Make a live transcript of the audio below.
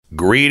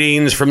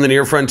Greetings from the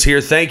near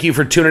frontier. Thank you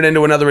for tuning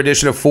into another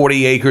edition of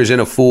 40 Acres and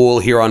a Fool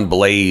here on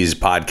Blaze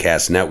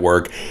Podcast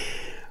Network.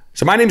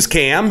 So my name's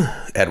Cam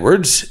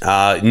Edwards.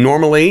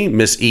 Normally,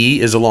 Miss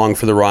E is along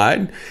for the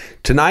ride.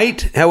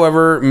 Tonight,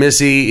 however,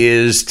 Miss E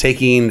is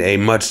taking a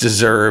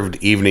much-deserved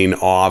evening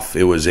off.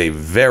 It was a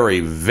very,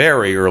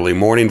 very early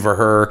morning for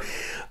her,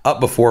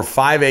 up before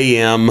 5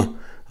 a.m.,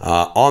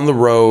 on the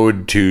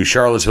road to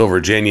Charlottesville,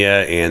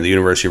 Virginia, and the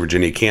University of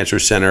Virginia Cancer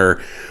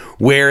Center,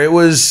 where it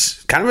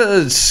was kind of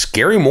a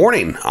scary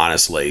morning,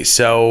 honestly.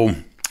 So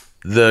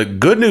the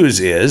good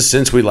news is,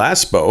 since we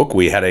last spoke,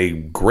 we had a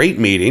great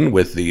meeting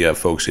with the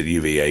folks at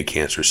UVA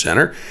Cancer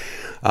Center.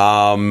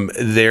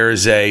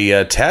 There's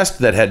a test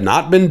that had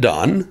not been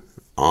done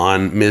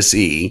on Miss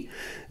E.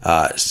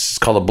 It's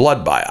called a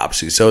blood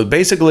biopsy. So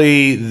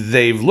basically,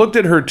 they've looked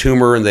at her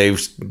tumor and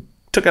they've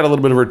took out a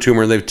little bit of her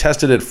tumor and they've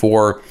tested it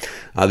for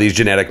these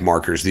genetic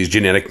markers, these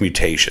genetic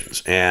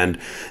mutations. And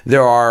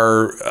there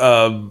are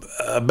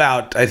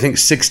about, I think,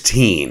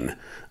 16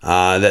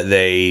 that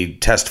they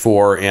test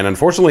for. And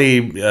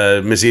unfortunately,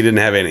 Miss E didn't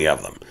have any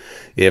of them.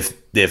 If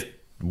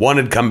one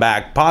had come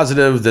back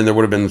positive, then there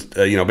would have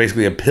been,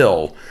 basically a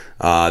pill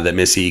that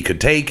Miss E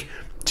could take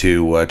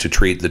to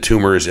treat the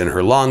tumors in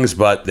her lungs,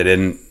 but they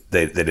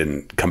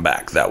didn't come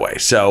back that way.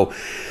 So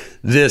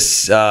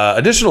this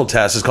additional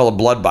test is called a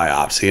blood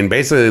biopsy, and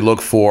basically they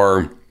look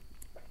for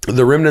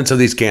the remnants of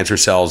these cancer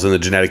cells and the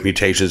genetic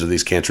mutations of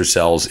these cancer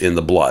cells in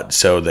the blood.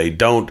 So they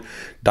don't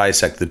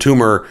dissect the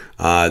tumor,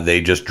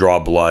 they just draw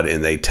blood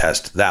and they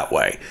test that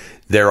way.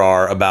 There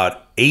are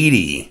about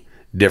 80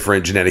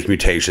 different genetic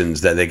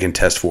mutations that they can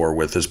test for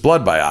with this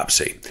blood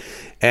biopsy.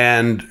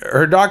 And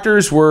her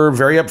doctors were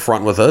very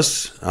upfront with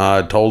us,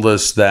 told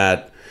us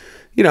that,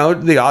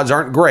 the odds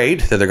aren't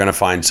great that they're going to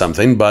find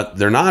something, but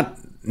they're not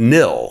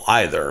nil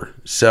either.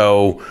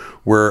 So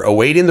we're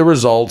awaiting the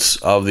results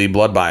of the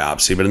blood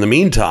biopsy. But in the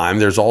meantime,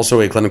 there's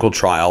also a clinical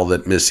trial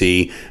that Miss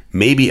E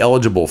may be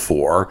eligible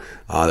for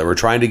that we're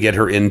trying to get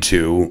her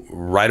into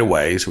right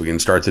away so we can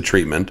start the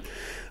treatment.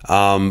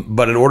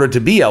 But in order to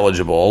be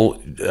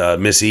eligible,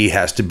 Miss E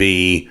has to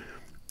be,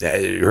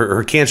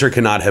 her cancer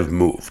cannot have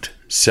moved.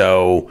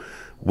 So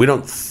we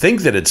don't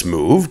think that it's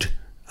moved,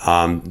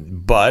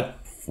 but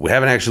we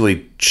haven't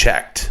actually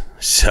checked.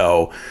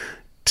 So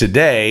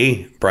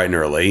today, bright and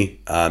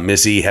early,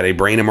 Miss E had a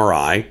brain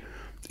MRI,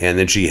 and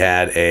then she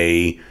had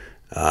a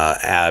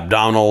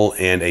abdominal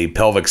and a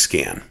pelvic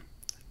scan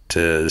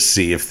to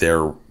see if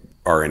there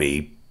are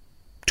any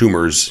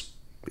tumors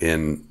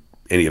in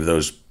any of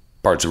those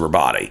parts of her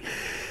body.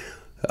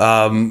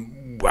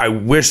 I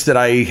wish that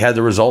I had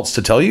the results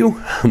to tell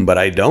you, but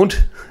I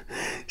don't.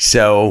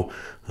 So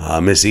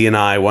Miss E and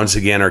I, once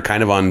again, are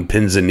kind of on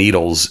pins and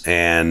needles,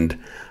 and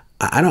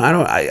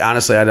I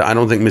honestly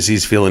don't think Miss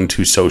E's feeling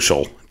too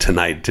social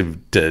tonight,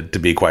 to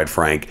be quite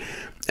frank.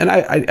 And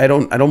I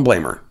don't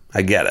blame her.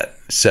 I get it.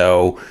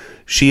 So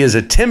she is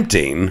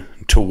attempting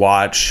to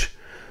watch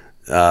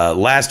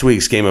last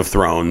week's Game of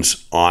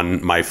Thrones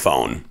on my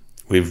phone.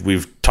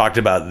 We've talked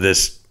about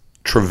this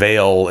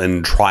travail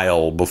and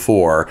trial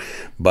before,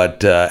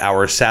 but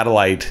our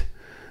satellite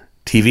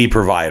TV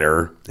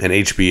provider and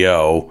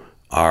HBO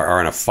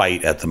are in a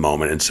fight at the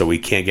moment, and so we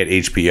can't get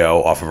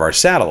HBO off of our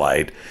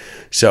satellite.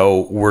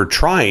 So we're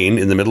trying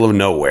in the middle of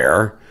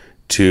nowhere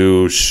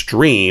to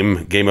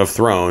stream Game of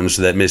Thrones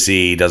so that Miss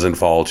E doesn't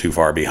fall too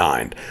far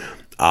behind.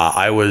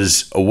 I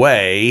was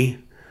away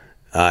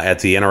at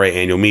the NRA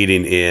annual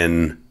meeting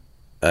in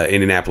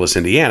Indianapolis,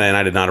 Indiana, and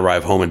I did not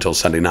arrive home until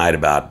Sunday night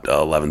about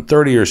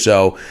 11:30 or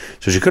so.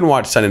 So she couldn't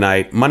watch Sunday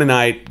night. Monday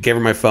night, gave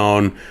her my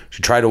phone.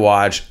 She tried to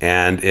watch,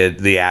 and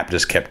the app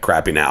just kept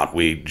crapping out.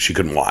 She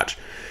couldn't watch.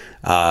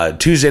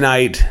 Tuesday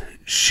night,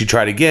 she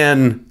tried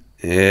again.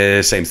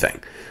 Same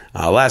thing.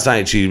 Last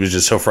night, she was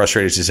just so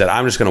frustrated. She said,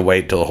 I'm just going to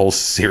wait till the whole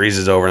series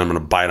is over and I'm going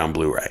to buy it on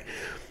Blu-ray.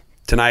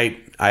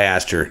 Tonight, I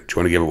asked her, do you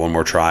want to give it one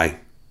more try?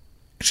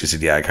 She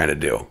said, yeah, I kind of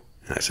do.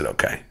 And I said,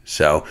 okay.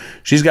 So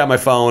she's got my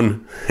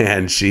phone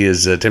and she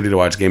is attempting to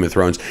watch Game of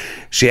Thrones.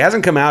 She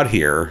hasn't come out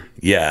here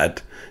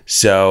yet.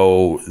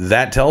 So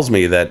that tells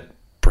me that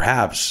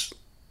perhaps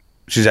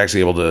she's actually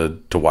able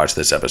to watch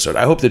this episode.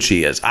 I hope that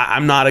she is.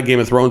 I'm not a Game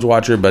of Thrones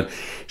watcher, but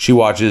she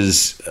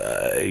watches,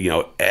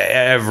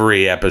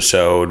 every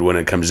episode when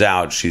it comes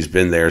out. She's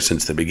been there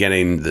since the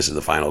beginning. This is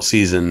the final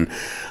season.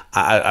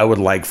 I would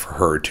like for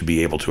her to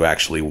be able to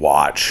actually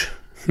watch,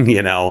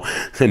 and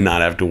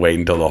not have to wait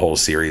until the whole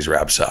series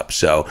wraps up.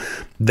 So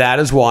that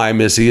is why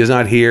Missy is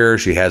not here.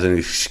 She has an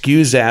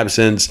excused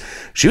absence.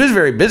 She was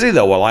very busy,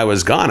 though, while I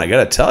was gone. I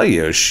got to tell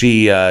you,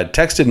 she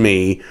texted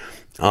me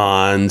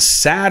on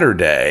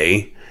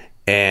Saturday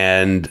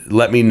and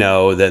let me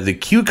know that the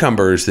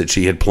cucumbers that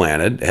she had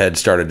planted had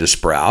started to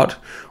sprout,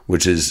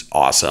 which is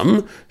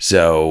awesome.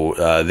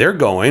 So they're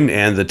going,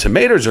 and the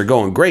tomatoes are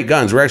going great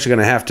guns. We're actually going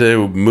to have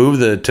to move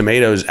the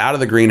tomatoes out of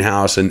the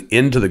greenhouse and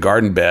into the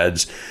garden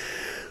beds.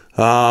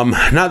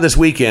 Not this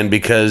weekend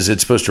because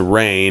it's supposed to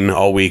rain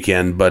all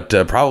weekend, but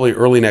probably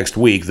early next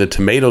week, the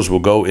tomatoes will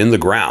go in the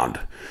ground.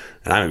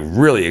 And I'm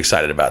really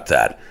excited about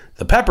that.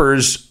 The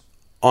peppers,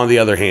 on the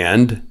other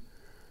hand,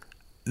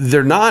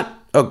 they're not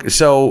okay.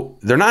 So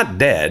they're not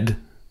dead.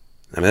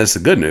 I mean, that's the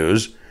good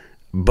news,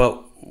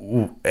 but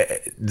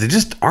they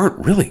just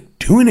aren't really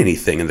doing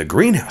anything in the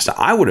greenhouse. Now,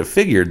 I would have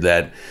figured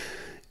that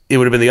it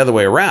would have been the other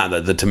way around,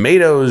 that the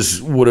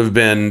tomatoes would have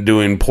been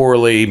doing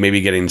poorly, maybe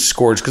getting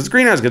scorched, because the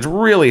greenhouse gets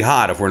really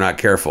hot if we're not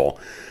careful.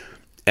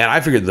 And I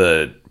figured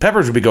the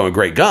peppers would be going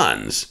great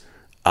guns.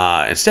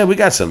 Instead, we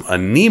got some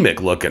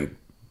anemic looking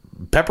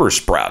pepper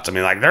sprouts. I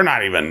mean, like, they're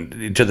not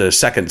even to the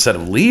second set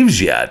of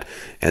leaves yet.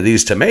 And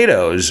these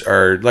tomatoes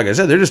are, like I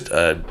said, they're just,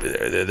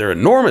 they're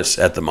enormous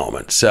at the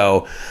moment.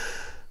 So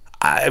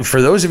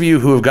for those of you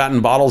who have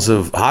gotten bottles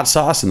of hot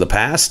sauce in the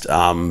past,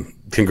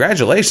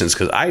 congratulations,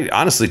 because I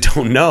honestly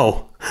don't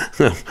know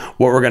what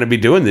we're going to be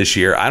doing this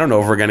year. I don't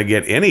know if we're going to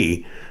get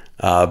any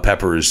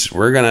peppers.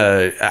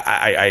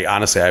 I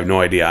honestly, I have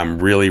no idea. I'm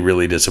really,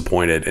 really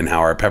disappointed in how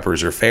our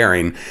peppers are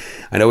faring.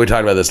 I know we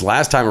talked about this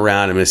last time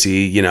around, and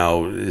Missy,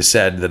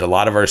 said that a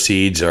lot of our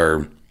seeds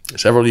are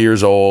several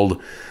years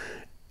old,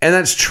 and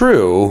that's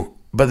true,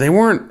 but they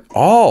weren't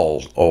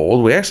all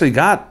old. We actually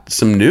got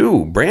some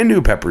brand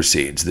new pepper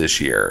seeds this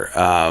year.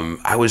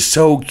 I was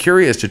so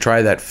curious to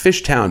try that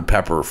Fishtown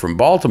pepper from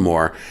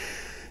Baltimore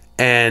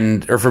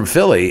or from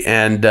Philly,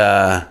 and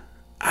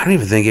I don't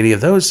even think any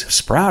of those have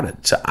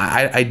sprouted. So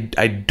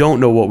I don't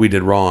know what we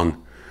did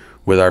wrong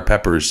with our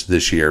peppers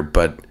this year,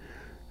 but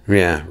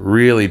yeah,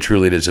 really,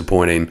 truly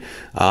disappointing.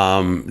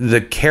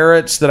 The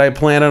carrots that I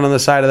planted on the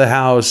side of the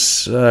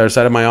house, or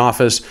side of my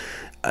office,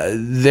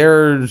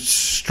 they're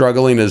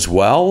struggling as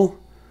well.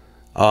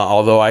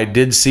 Although I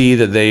did see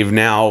that they've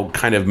now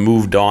kind of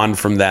moved on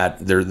from that.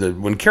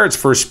 When carrots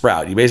first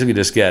sprout, you basically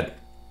just get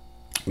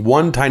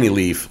one tiny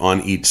leaf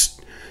on each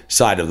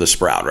side of the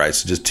sprout, right?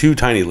 So just two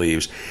tiny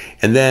leaves.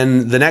 And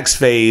then the next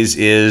phase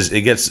is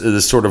it gets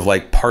this sort of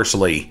like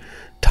parsley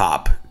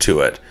top to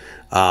it.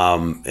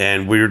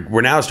 And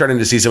we're now starting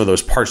to see some of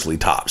those parsley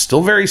tops.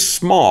 Still very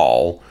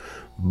small,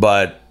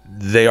 but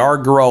they are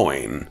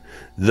growing.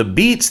 The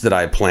beets that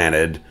I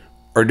planted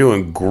are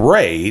doing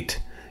great,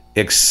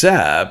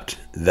 except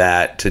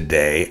that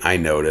today I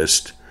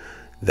noticed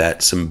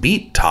that some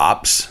beet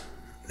tops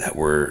that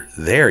were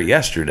there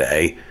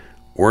yesterday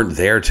weren't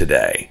there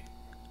today.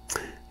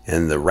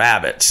 And the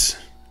rabbits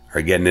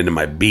are getting into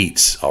my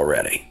beets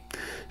already.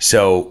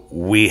 So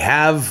we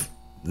have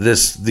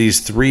these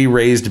 3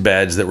 raised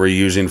beds that we're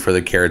using for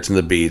the carrots and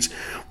the beets.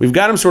 We've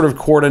got them sort of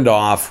cordoned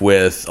off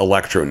with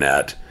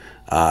electronet,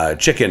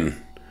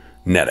 chicken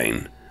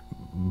netting,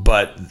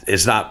 but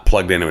it's not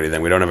plugged into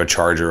anything. We don't have a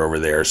charger over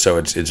there. So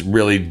it's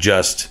really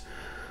just,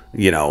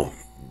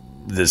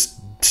 this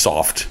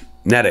soft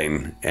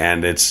netting,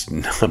 and it's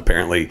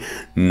apparently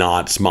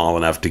not small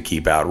enough to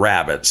keep out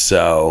rabbits.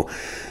 So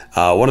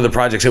one of the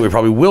projects that we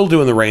probably will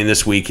do in the rain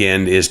this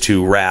weekend is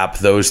to wrap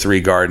those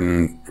 3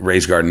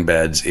 raised garden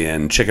beds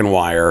in chicken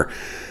wire.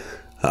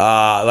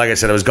 Like I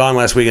said, I was gone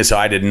last weekend, so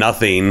I did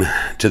nothing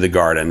to the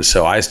garden.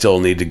 So I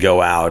still need to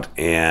go out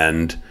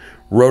and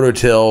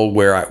rototill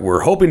where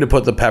we're hoping to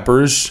put the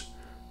peppers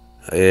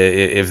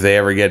if they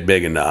ever get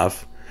big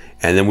enough.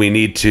 And then we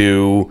need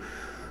to,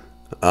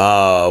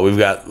 we've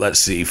got,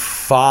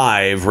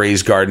 5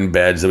 raised garden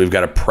beds that we've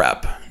got to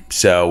prep.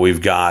 So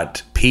we've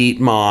got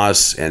peat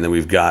moss, and then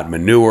we've got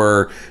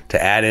manure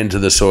to add into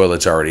the soil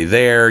that's already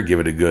there, give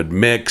it a good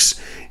mix,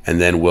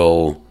 and then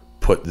we'll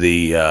put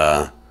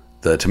the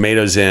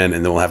tomatoes in,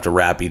 and then we'll have to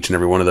wrap each and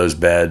every one of those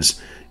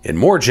beds in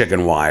more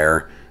chicken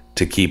wire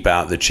to keep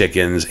out the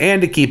chickens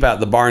and to keep out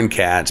the barn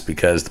cats,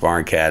 because the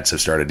barn cats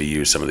have started to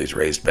use some of these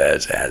raised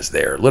beds as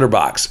their litter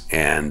box.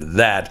 And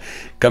that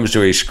comes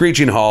to a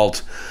screeching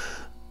halt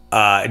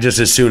just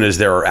as soon as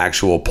there are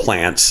actual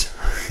plants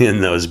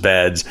in those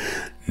beds.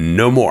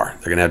 No more.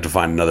 They're going to have to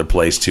find another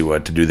place to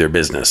do their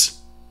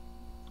business.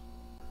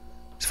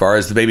 As far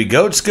as the baby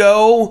goats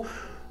go,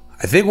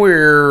 I think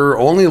we're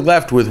only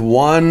left with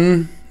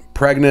one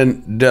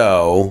pregnant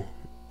doe.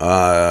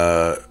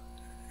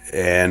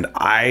 And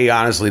I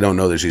honestly don't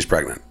know that she's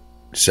pregnant.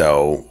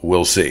 So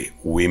we'll see.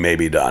 We may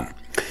be done.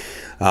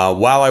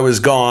 While I was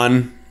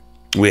gone,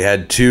 we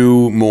had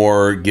 2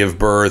 more give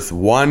birth.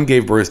 One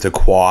gave birth to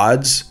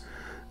quads.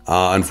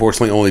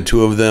 Unfortunately, only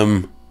 2 of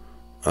them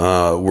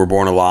were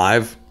born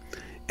alive.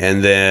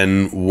 And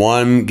then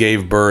one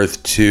gave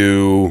birth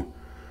to,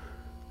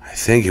 I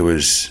think it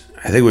was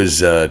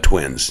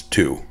twins,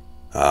 2.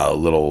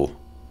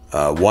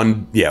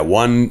 One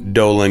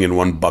doeling and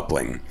one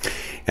buckling.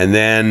 And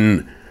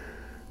then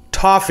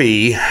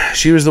Toffee,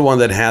 she was the one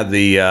that had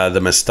the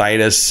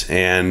mastitis,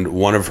 and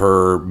one of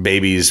her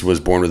babies was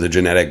born with a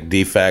genetic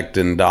defect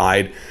and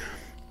died.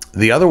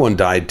 The other one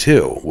died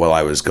too while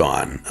I was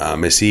gone.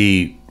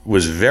 Missy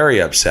was very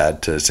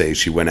upset to say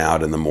she went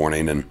out in the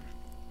morning, and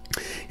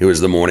it was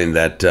the morning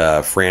that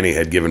Franny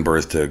had given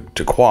birth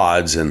to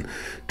quads, and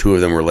 2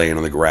 of them were laying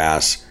on the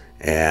grass.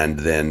 And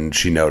then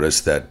she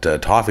noticed that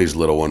Toffee's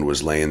little one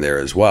was laying there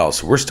as well.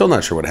 So we're still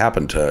not sure what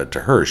happened to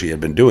her. She had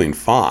been doing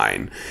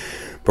fine.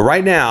 But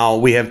right now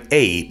we have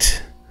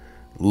 8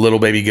 little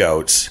baby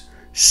goats.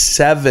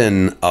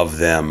 7 of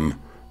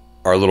them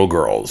are little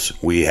girls.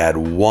 We had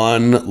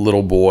one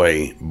little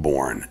boy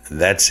born.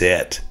 That's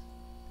it.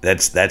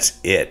 That's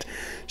it.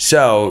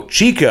 So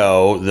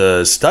Chico,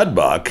 the stud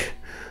buck,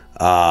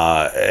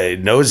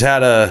 knows how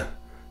to.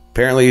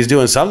 Apparently, he's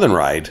doing something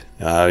right.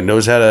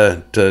 Knows how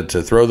to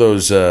throw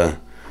those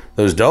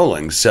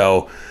Dolings.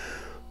 So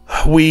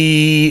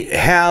we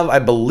have, I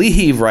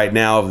believe, right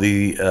now of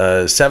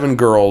the 7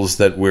 girls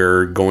that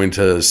we're going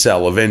to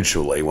sell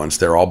eventually once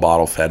they're all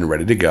bottle fed and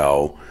ready to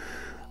go.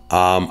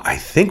 I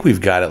think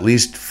we've got at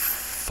least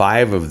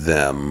 5 of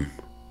them.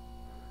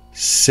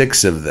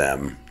 6 of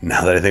them,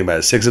 now that I think about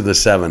it, 6 of the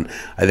 7,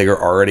 I think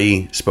are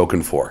already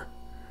spoken for.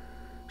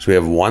 So we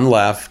have 1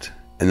 left,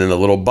 and then the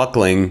little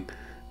buckling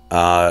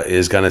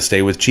is going to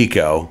stay with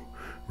Chico.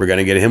 We're going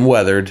to get him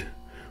weathered,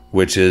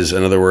 which is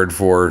another word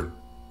for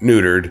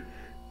neutered,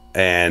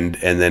 and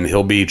then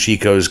he'll be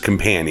Chico's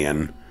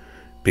companion.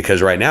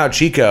 Because right now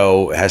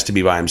Chico has to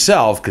be by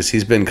himself because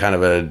he's been kind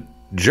of a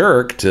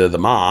jerk to the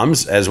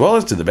moms as well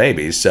as to the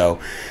babies. So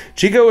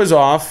Chico is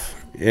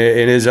off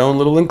in his own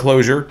little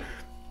enclosure.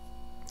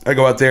 I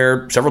go out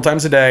there several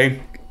times a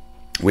day.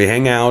 We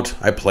hang out.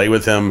 I play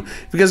with him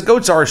because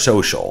goats are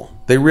social.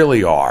 They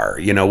really are.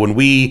 You know, when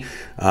we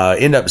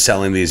end up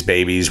selling these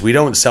babies, we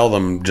don't sell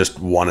them just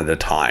one at a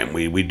time.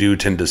 We do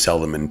tend to sell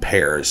them in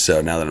pairs.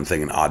 So now that I'm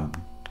thinking odd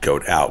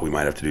goat out, we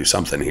might have to do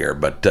something here.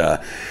 But they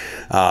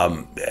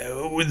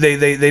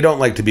don't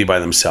like to be by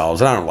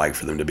themselves, and I don't like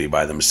for them to be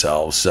by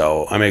themselves.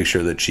 So I make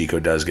sure that Chico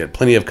does get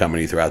plenty of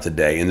company throughout the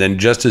day. And then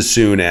just as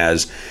soon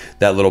as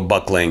that little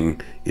buckling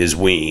is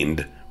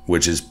weaned,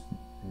 which is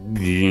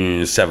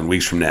 7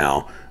 weeks from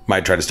now,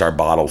 might try to start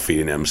bottle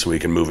feeding him so we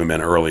can move him in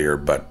earlier.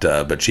 But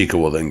Chico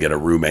will then get a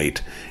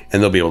roommate,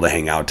 and they'll be able to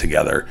hang out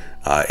together.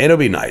 And it'll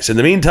be nice. In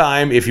the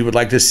meantime, if you would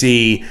like to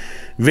see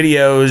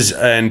videos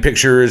and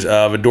pictures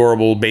of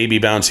adorable baby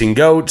bouncing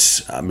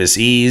goats, Miss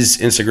E's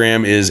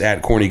Instagram is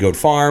at Corny Goat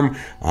Farm.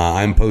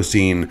 I'm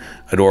posting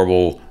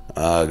adorable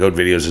goat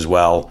videos as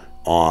well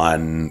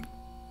on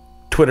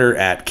Twitter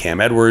at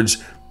Cam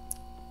Edwards.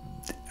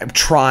 I'm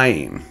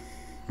trying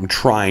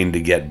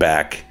to get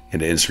back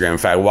into Instagram. In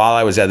fact, while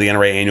I was at the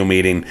NRA annual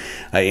meeting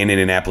in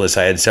Indianapolis,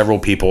 I had several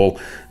people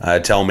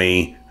tell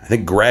me, I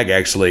think Greg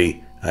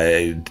actually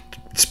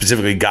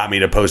specifically got me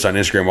to post on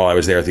Instagram while I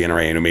was there at the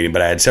NRA annual meeting,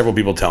 but I had several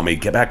people tell me,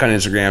 get back on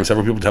Instagram.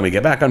 Several people tell me,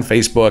 get back on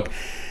Facebook.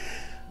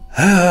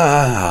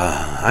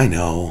 I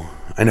know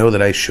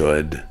that I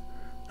should.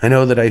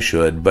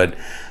 But,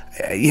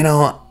 you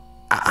know,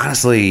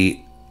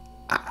 honestly,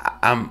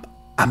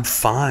 I'm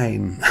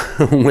fine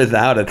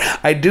without it.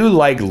 I do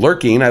like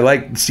lurking. I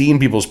like seeing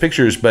people's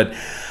pictures, but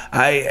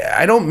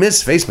I don't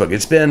miss Facebook.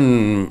 It's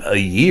been a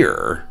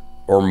year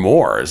or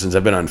more since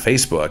I've been on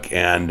Facebook,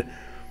 and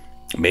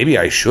maybe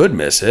I should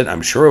miss it.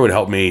 I'm sure it would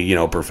help me, you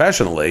know,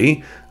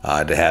 professionally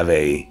to have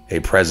a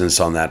presence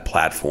on that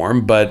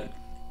platform, but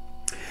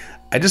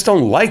I just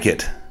don't like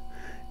it.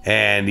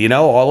 And, you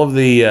know, all of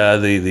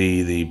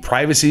the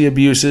privacy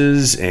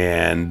abuses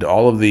and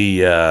all of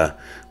the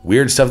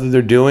weird stuff that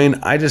they're doing,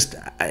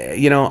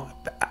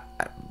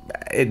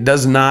 it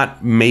does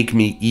not make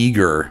me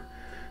eager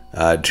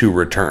to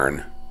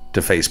return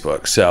to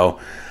Facebook. So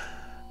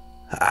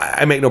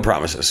I make no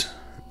promises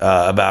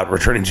about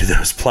returning to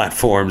those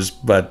platforms,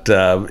 but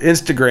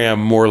Instagram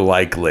more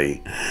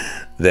likely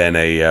than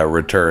a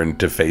return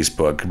to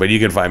Facebook. But you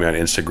can find me on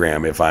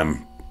Instagram if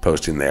I'm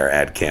posting there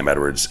at Cam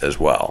Edwards as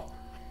well.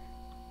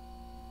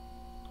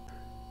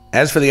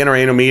 As for the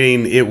NRA annual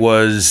meeting, it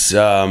was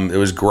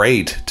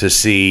great to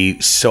see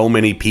so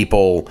many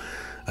people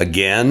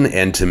again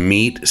and to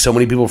meet so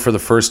many people for the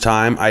first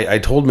time. I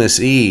told Miss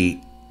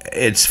E,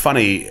 it's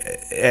funny,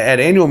 at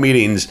annual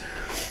meetings,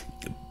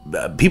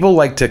 people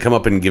like to come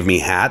up and give me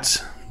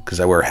hats because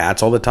I wear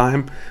hats all the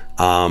time.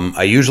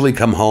 I usually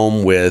come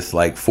home with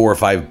like 4 or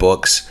 5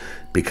 books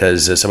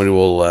because somebody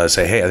will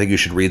say, hey, I think you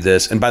should read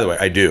this. And by the way,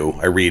 I do.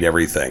 I read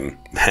everything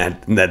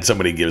that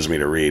somebody gives me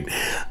to read.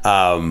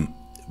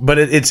 But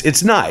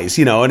it's nice,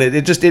 you know, and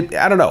it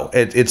I don't know.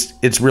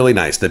 It's really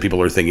nice that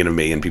people are thinking of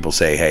me and people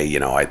say, hey, you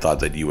know, I thought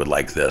that you would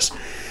like this.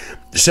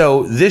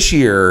 So this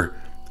year,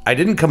 I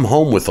didn't come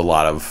home with a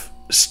lot of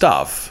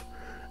stuff,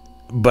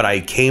 but I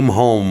came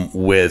home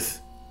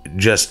with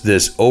just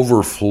this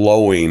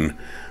overflowing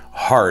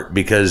heart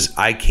because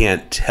I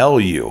can't tell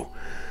you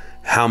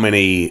how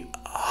many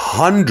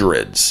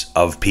hundreds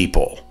of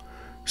people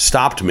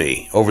stopped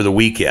me over the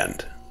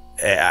weekend.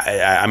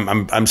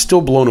 I'm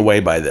still blown away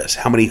by this.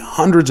 How many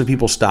hundreds of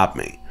people stopped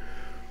me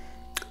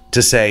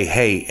to say,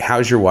 "Hey,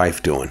 how's your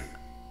wife doing?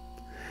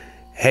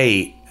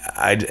 Hey,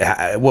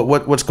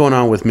 what's going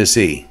on with Miss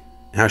E?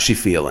 How's she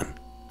feeling?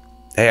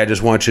 Hey, I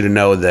just want you to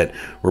know that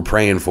we're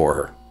praying for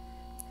her."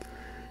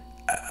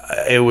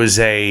 It was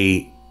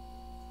I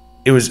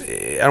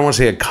don't want to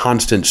say a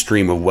constant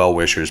stream of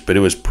well-wishers, but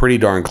it was pretty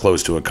darn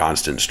close to a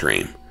constant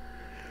stream.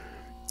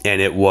 And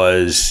it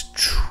was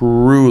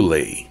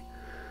truly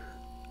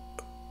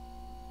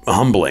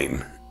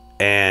humbling,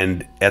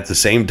 and at the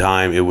same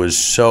time it was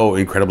so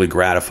incredibly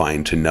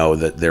gratifying to know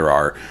that there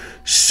are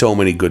so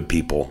many good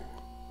people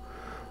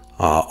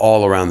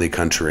all around the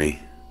country,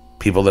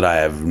 people that I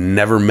have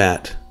never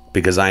met,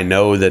 because I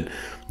know that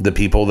the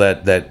people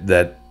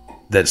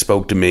that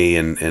spoke to me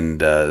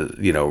and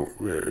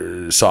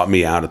sought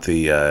me out at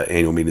the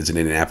annual meetings in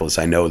Indianapolis,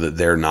 I know that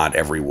they're not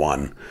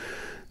everyone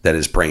that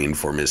is praying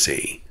for Miss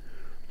E.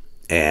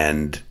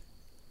 And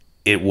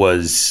it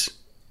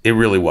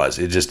really was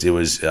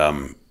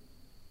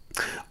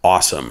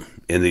awesome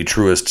in the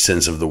truest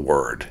sense of the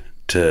word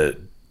to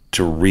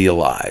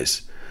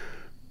realize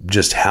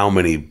just how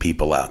many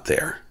people out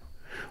there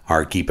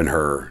are keeping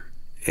her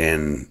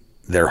in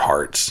their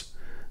hearts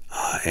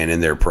and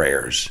in their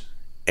prayers.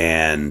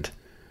 And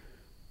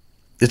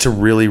it's a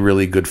really,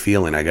 really good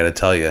feeling. I got to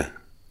tell you,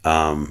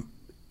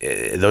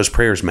 those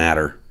prayers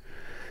matter,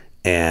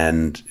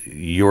 and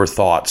your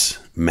thoughts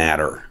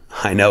matter.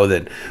 I know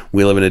that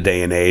we live in a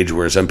day and age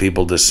where some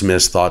people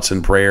dismiss thoughts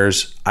and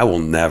prayers. I will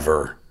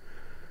never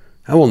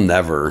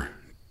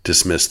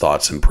dismiss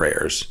thoughts and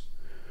prayers,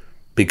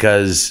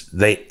 because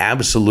they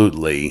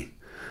absolutely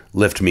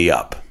lift me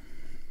up.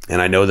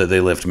 And I know that they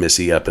lift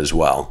Missy up as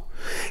well.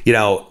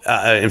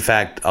 In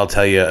fact, I'll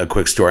tell you a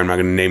quick story. I'm not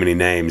going to name any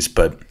names,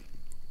 but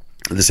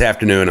this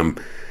afternoon I'm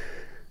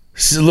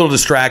a little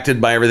distracted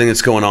by everything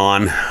that's going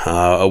on,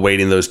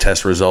 awaiting those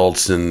test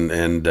results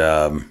and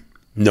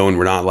knowing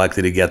we're not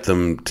likely to get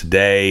them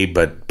today,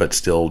 but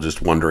still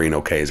just wondering,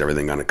 okay, is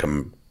everything going to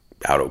come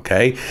out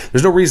okay?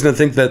 There's no reason to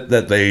think that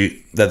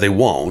they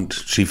won't.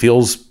 She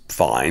feels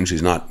fine.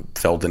 She's not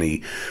felt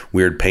any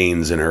weird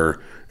pains in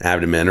her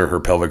abdomen or her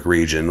pelvic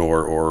region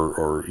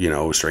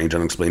or strange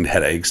unexplained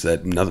headaches,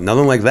 nothing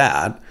like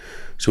that.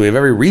 So we have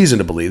every reason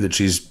to believe that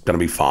she's going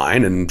to be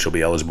fine and she'll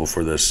be eligible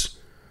for this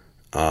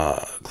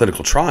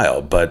clinical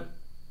trial, but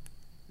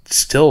it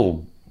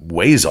still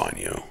weighs on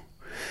you.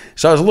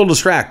 So I was a little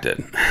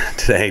distracted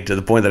today, to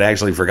the point that I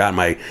actually forgot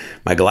my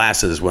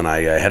glasses when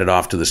I headed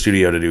off to the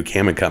studio to do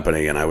Cam &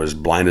 Company, and I was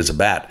blind as a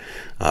bat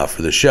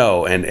for the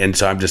show. And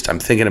so I'm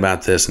thinking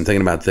about this,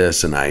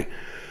 and I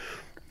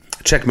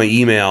checked my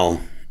email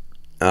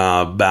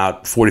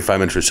about 45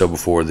 minutes or so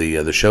before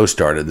the show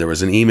started. There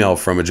was an email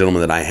from a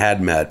gentleman that I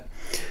had met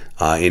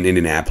in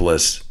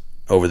Indianapolis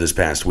over this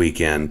past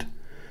weekend,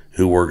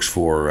 who works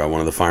for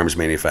one of the farms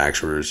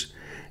manufacturers.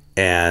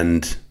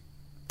 And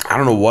I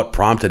don't know what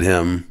prompted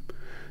him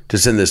to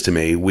send this to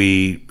me.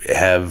 We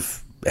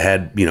have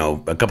had,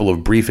 a couple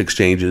of brief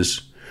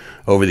exchanges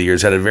over the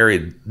years, had a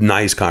very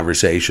nice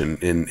conversation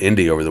in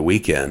Indy over the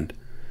weekend.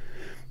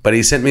 But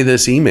he sent me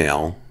this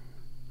email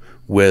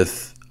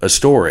with a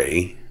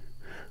story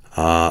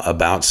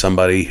about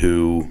somebody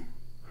who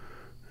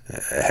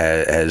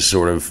has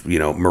sort of,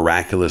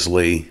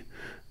 miraculously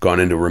gone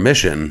into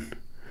remission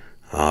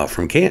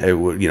from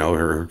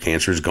her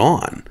cancer's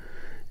gone.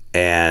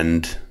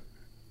 And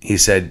he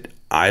said,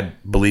 I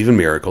believe in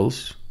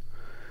miracles,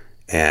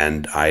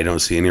 and I don't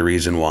see any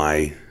reason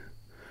why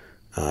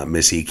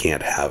Missy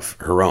can't have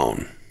her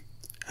own.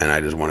 And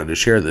I just wanted to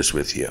share this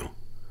with you.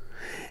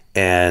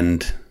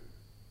 And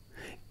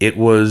it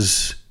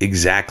was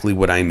exactly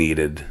what I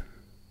needed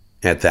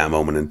at that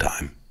moment in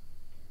time.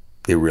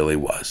 It really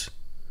was.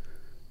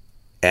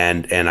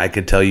 And I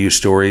could tell you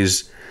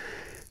stories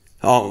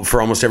for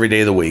almost every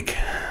day of the week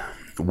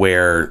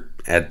where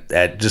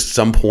at just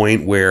some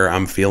point where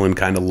I'm feeling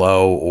kind of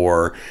low,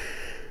 or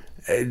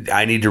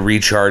I need to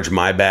recharge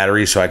my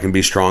battery so I can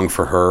be strong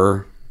for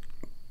her,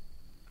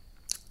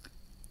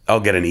 I'll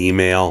get an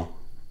email,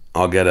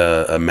 I'll get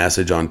a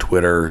message on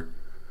Twitter,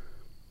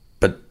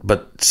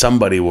 but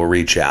somebody will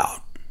reach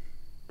out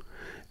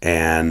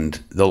and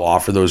they'll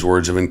offer those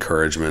words of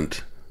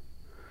encouragement.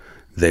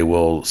 They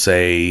will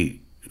say,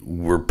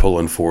 we're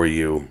pulling for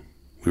you.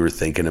 We were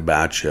thinking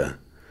about you.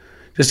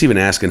 Just even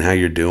asking how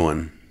you're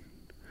doing.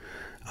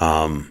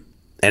 And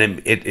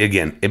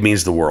it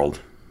means the world.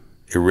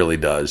 It really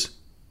does.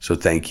 So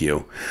thank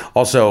you.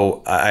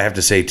 Also, I have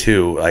to say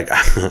too, like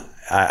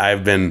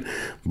I've been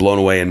blown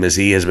away, and Ms.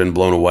 E has been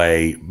blown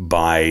away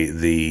by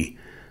the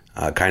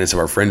kindness of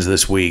our friends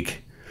this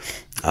week.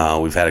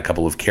 We've had a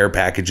couple of care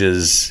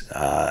packages,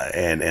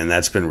 and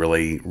that's been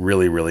really,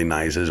 really, really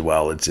nice as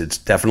well. It's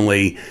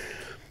definitely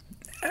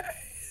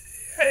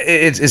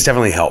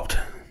helped.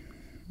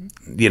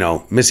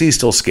 Miss E's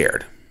still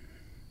scared.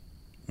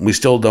 We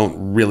still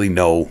don't really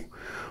know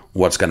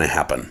what's going to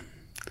happen,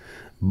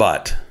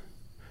 but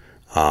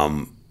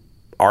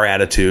our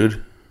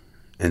attitude,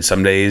 and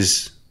some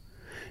days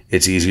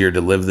it's easier to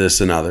live this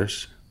than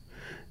others,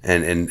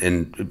 and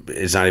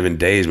it's not even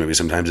days. Maybe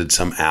sometimes it's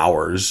some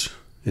hours.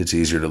 It's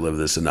easier to live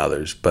this than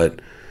others, but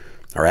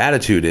our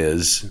attitude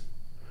is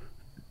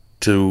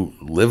to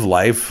live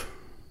life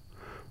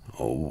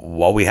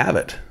while we have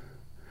it,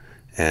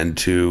 and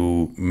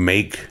to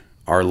make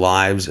our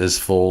lives as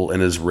full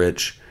and as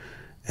rich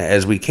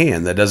as we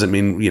can. That doesn't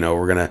mean,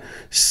 we're going to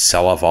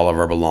sell off all of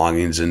our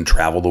belongings and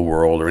travel the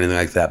world or anything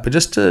like that, but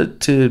just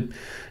to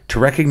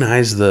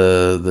recognize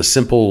the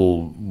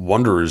simple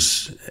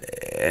wonders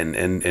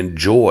and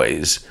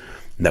joys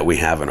that we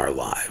have in our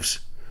lives.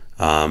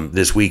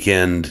 This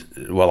weekend,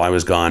 while I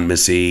was gone,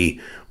 Missy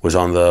was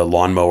on the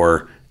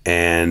lawnmower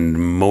and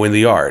mowing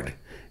the yard.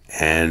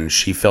 and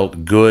she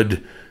felt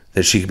good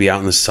that she could be out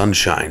in the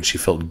sunshine. She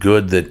felt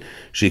good that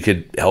she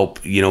could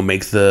help,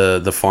 make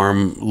the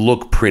farm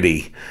look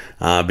pretty.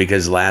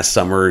 Because last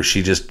summer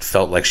she just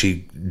felt like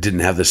she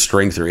didn't have the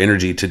strength or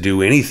energy to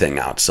do anything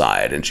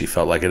outside, and she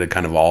felt like it had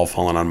kind of all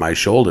fallen on my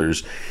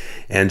shoulders.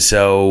 And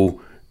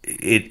so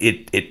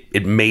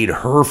it made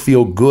her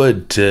feel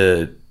good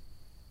to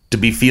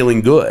be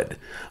feeling good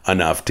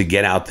enough to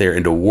get out there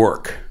and to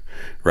work,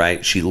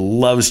 right? She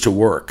loves to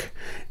work,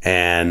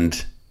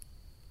 and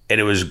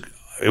it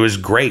was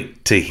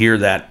great to hear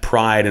that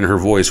pride in her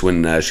voice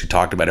when she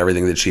talked about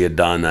everything that she had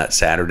done that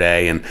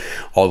Saturday and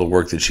all the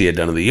work that she had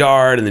done in the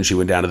yard. And then she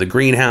went down to the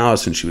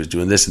greenhouse and she was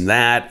doing this and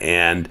that.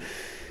 And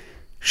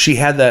she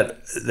had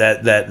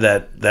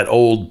that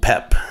old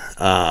pep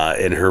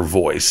in her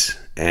voice.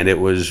 And it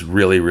was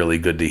really, really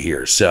good to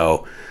hear.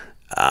 So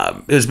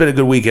it's been a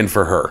good weekend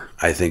for her,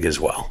 I think, as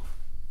well.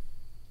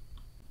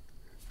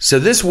 So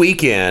this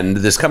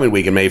coming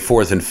weekend, May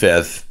 4th and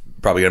 5th,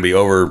 probably going to be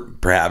over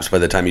perhaps by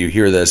the time you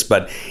hear this,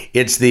 but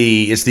it's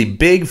the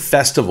big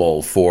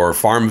festival for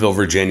Farmville,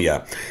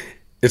 Virginia.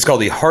 It's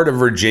called the Heart of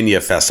Virginia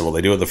Festival.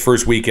 They do it the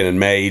first weekend in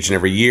May each and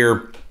every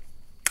year.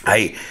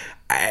 So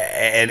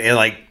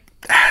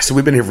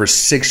we've been here for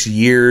 6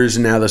 years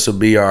now. This will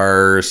be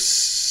our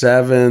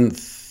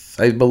 7th,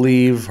 I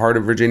believe, Heart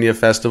of Virginia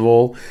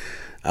Festival.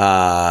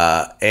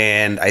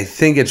 And I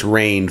think it's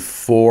rained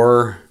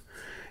 4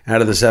 out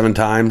of the 7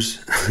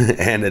 times,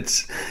 and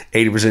it's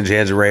 80%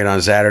 chance of rain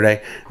on Saturday,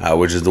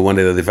 which is the one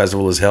day that the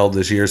festival is held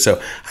this year.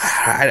 So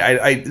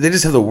they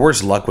just have the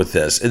worst luck with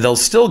this. They'll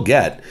still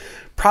get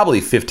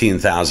probably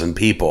 15,000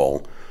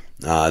 people.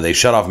 They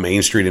shut off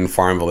Main Street in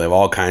Farmville. They have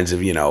all kinds of,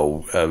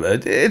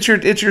 it's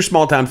your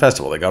small town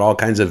festival. They got all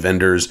kinds of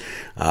vendors,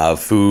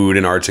 food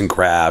and arts and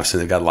crafts, and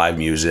they've got live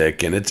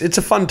music, and it's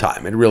a fun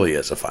time. It really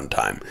is a fun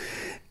time.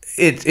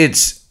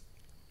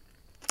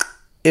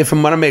 If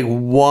I'm going to make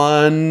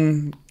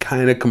one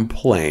kind of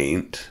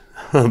complaint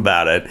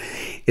about it,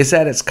 is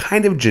that it's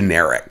kind of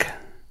generic.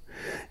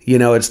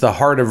 It's the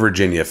Heart of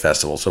Virginia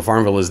Festival. So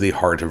Farmville is the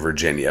heart of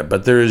Virginia.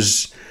 But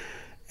there's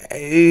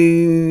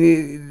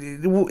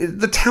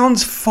the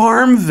town's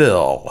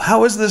Farmville.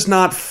 How is this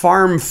not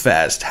Farm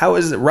Fest? How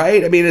is it,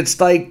 right? I mean, it's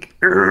like,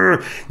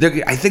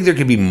 I think there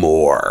could be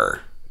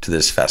more to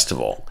this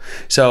festival.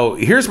 So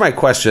here's my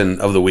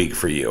question of the week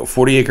for you.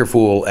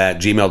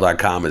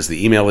 40acrefool@gmail.com is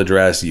the email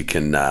address. You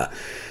can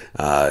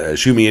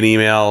shoot me an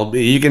email.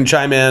 You can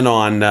chime in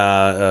on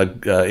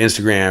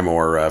Instagram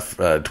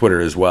or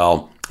Twitter as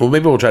well. Well,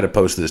 maybe we'll try to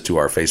post this to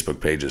our Facebook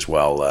page as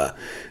well,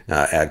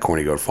 at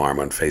Corny Goat Farm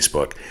on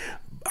Facebook.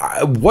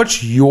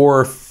 What's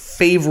your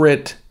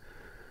favorite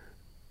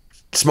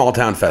small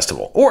town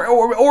festival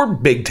or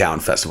big town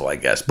festival, I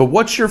guess? But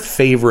what's your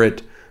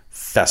favorite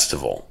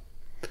festival?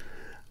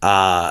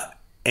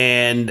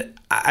 And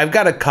I've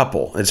got a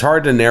couple. It's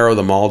hard to narrow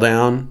them all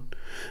down.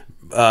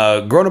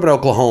 Growing up in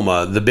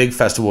Oklahoma, the big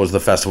festival was the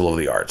Festival of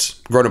the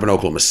Arts. Growing up in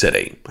Oklahoma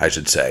City, I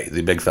should say,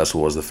 the big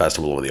festival was the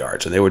Festival of the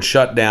Arts. And they would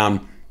shut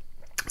down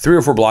 3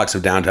 or 4 blocks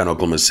of downtown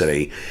Oklahoma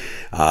City.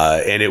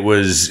 And it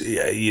was,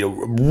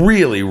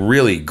 really,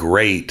 really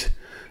great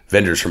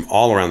vendors from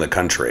all around the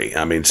country.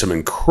 I mean, some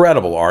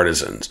incredible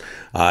artisans.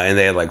 And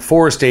they had like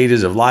 4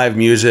 stages of live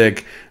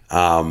music.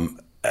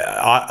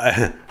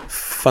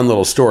 Fun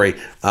little story.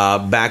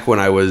 Back when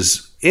I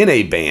was in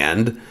a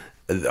band,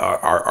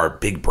 our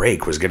big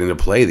break was getting to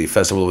play the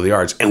Festival of the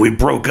Arts, and we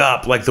broke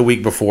up like the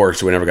week before,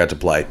 so we never got to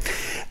play.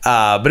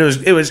 But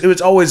it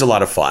was always a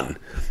lot of fun,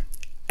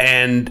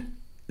 and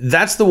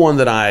that's the one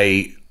that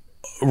I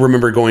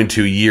remember going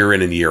to year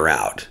in and year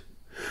out.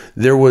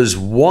 There was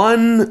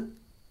one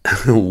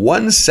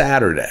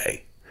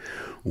Saturday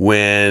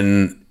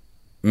when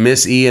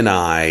Miss E and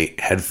I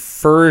had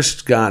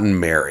first gotten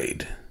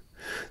married.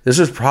 This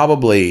was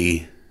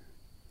probably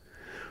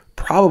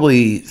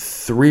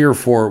 3 or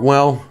 4,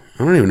 well,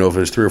 I don't even know if it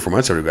was 3 or 4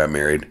 months after we got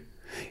married.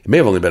 It may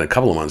have only been a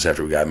couple of months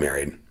after we got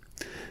married.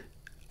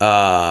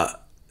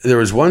 There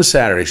was one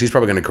Saturday, she's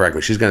probably going to correct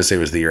me. She's going to say it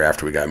was the year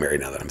after we got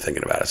married now that I'm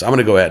thinking about it. So I'm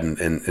going to go ahead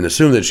and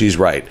assume that she's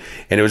right.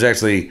 And it was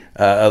actually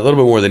a little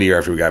bit more than a year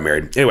after we got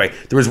married. Anyway,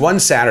 there was one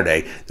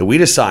Saturday that we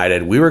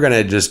decided we were going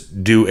to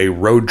just do a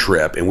road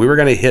trip, and we were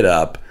going to hit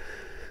up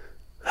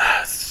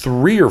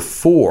 3 or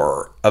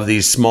 4 of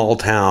these small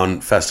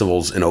town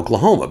festivals in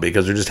Oklahoma,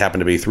 because there just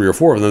happened to be 3 or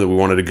 4 of them that we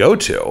wanted to go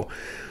to.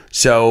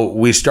 So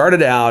we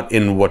started out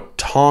in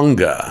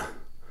Watonga,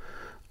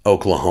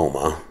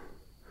 Oklahoma,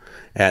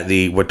 at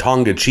the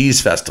Watonga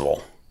Cheese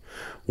Festival,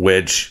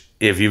 which,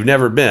 if you've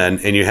never been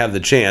and you have the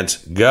chance,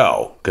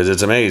 go, because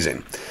it's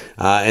amazing.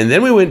 And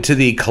then we went to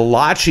the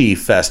Kolache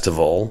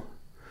Festival,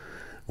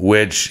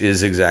 which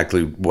is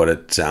exactly what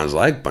it sounds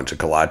like, a bunch of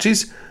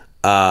kolaches.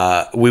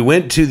 We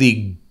went to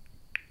the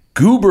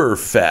Goober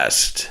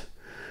Fest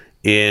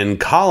in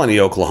Colony,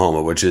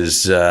 Oklahoma, which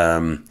is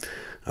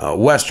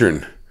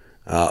western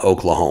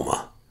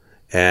Oklahoma.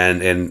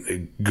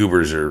 And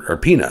goobers are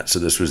peanuts. So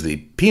this was the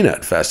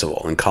Peanut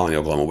Festival in Colony,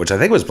 Oklahoma, which I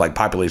think was like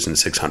population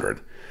 600.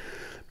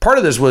 Part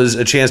of this was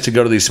a chance to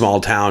go to these small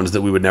towns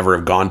that we would never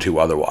have gone to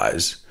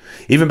otherwise.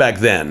 even back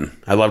then,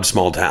 I loved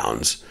small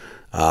towns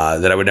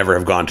that I would never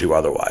have gone to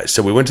otherwise.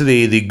 So we went to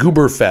the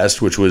Goober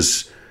Fest, which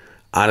was,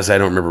 honestly, I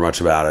don't remember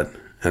much about it.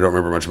 I don't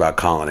remember much about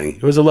Colony.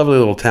 It was a lovely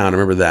little town. I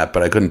remember that,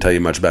 but I couldn't tell you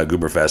much about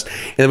Goober Fest.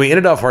 And then we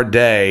ended off our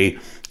day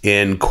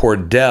in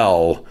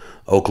Cordell,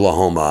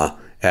 Oklahoma,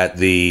 at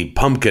the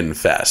Pumpkin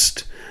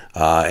Fest.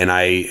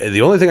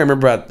 The only thing I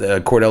remember about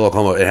Cordell,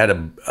 Oklahoma, it had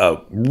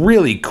a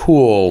really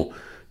cool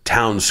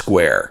town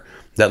square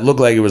that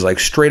looked like it was like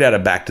straight out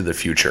of Back to the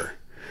Future.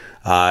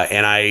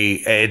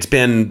 It's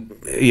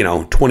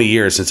been 20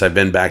 years since I've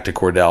been back to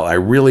Cordell. I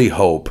really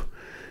hope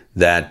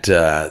that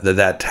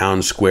that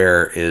town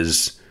square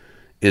is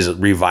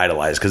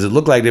revitalized, because it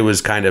looked like it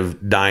was kind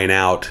of dying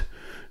out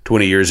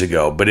 20 years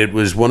ago. But it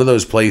was one of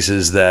those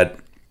places that,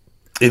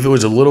 if it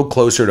was a little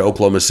closer to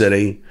Oklahoma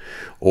City,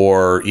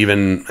 or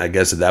even, I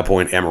guess at that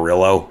point,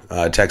 Amarillo,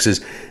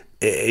 Texas,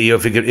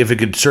 if it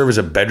could serve as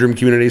a bedroom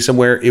community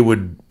somewhere, it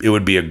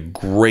would be a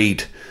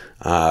great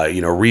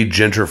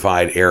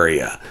regentrified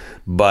area.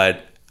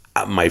 But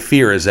my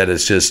fear is that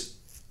it's just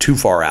too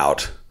far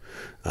out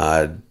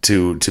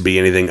to be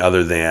anything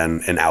other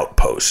than an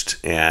outpost,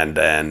 and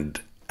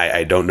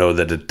I don't know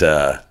that it.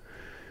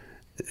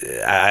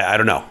 I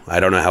don't know. I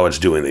don't know how it's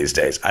doing these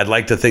days. I'd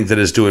like to think that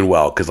it's doing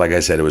well, because, like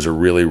I said, it was a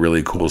really,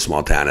 really cool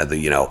small town. Had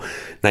the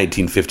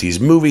 1950s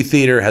movie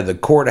theater, had the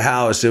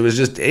courthouse. It was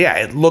just,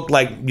 it looked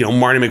like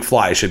Marty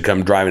McFly should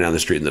come driving down the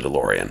street in the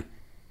DeLorean.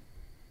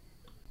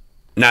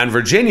 Now in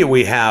Virginia,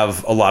 we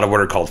have a lot of what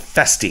are called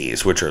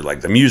festies, which are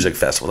like the music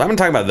festivals. I'm going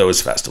to talk about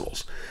those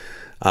festivals.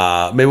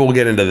 Maybe we'll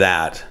get into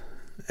that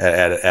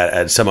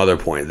at some other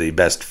point, the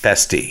best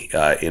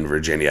festi in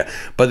Virginia.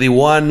 But the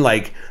one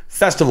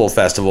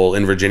festival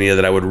in Virginia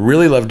that I would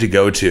really love to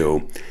go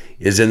to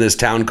is in this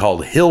town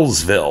called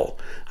Hillsville.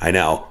 I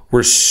know,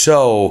 we're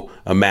so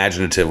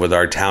imaginative with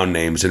our town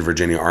names in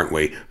Virginia, aren't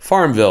we?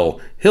 Farmville,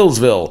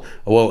 Hillsville.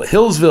 Well,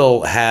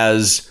 Hillsville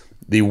has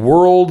the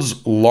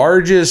world's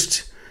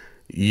largest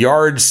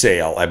yard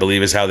sale, I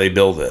believe is how they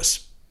bill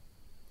this.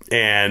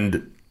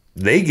 And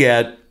they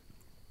get,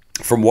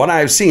 from what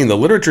I've seen, the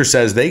literature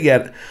says they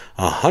get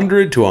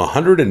 100 to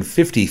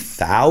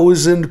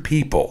 150,000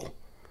 people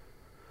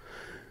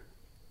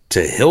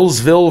to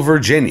Hillsville,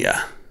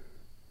 Virginia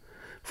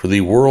for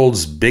the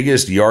world's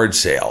biggest yard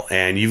sale.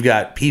 And you've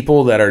got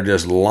people that are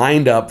just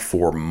lined up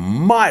for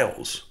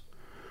miles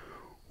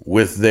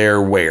with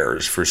their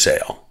wares for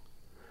sale.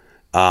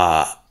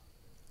 That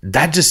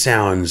just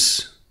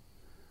sounds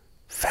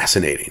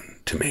fascinating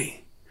to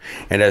me.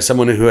 And as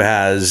someone who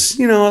has,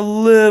 a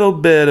little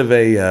bit of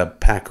a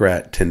pack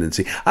rat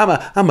tendency,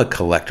 I'm a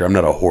collector. I'm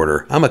not a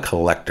hoarder. I'm a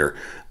collector.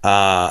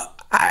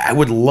 I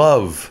would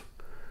love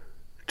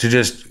to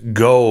just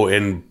go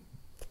and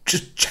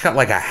just check out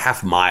like a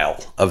half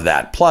mile of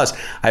that. Plus,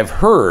 I've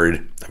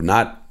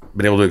not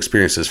been able to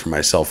experience this for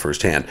myself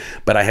firsthand,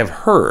 but I have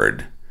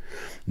heard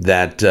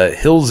that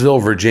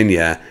Hillsville,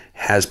 Virginia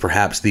has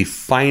perhaps the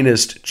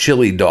finest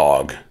chili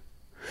dog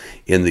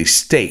in the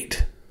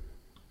state.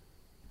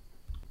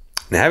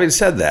 Now, having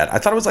said that, I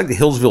thought it was like the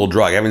Hillsville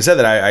drug. Having said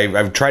that,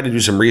 I've tried to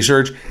do some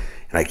research,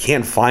 and I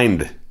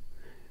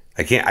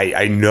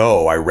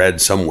know I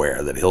read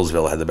somewhere that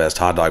Hillsville had the best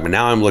hot dog, but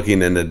now I'm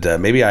looking and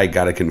maybe I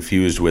got it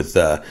confused with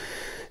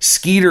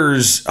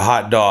Skeeter's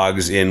hot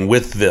dogs in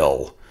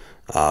Wytheville,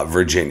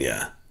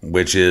 Virginia,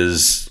 which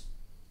is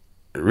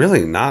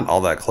really not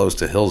all that close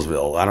to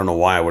Hillsville. I don't know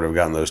why I would have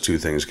gotten those two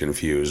things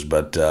confused,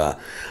 but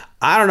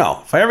I don't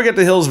know. If I ever get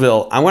to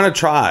Hillsville, I want to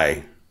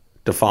try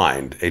to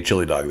find a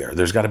chili dog there.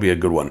 There's got to be a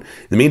good one. In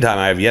the meantime,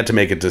 I have yet to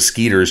make it to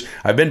Skeeter's.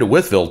 I've been to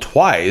Wytheville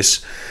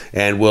twice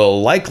and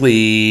will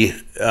likely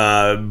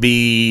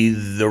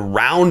be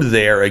around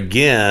there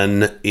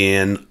again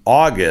in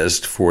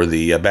August for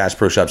the Bass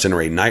Pro Shops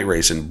NRA night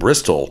race in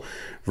Bristol,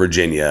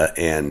 Virginia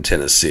and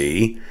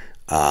Tennessee.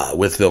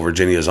 Wytheville,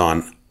 Virginia is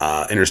on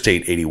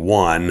Interstate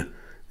 81,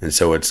 and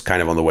so it's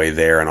kind of on the way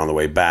there and on the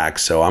way back.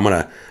 So I'm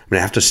gonna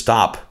have to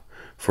stop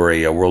for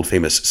a world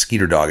famous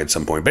Skeeter dog at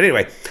some point. But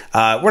anyway,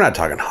 we're not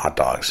talking hot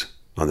dogs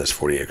on this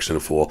 40 Acres and a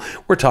Fool.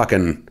 We're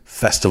talking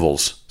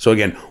festivals. So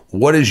again,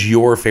 what is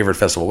your favorite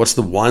festival? What's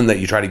the one that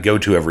you try to go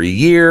to every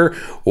year,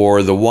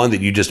 or the one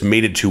that you just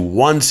made it to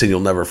once and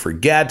you'll never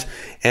forget?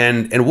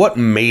 And what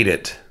made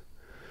it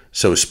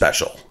so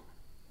special?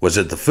 Was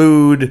it the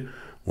food?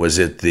 Was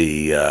it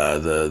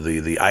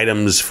the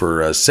items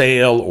for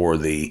sale, or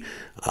the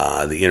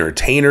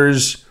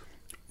entertainers?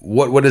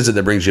 What is it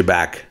that brings you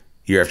back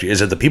year after year? Is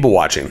it the people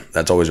watching?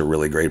 That's always a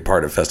really great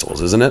part of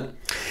festivals, isn't it? All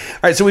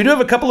right, so we do have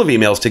a couple of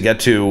emails to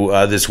get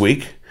to this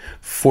week.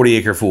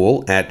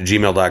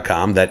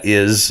 40acrefool@gmail.com. That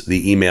is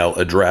the email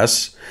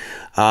address.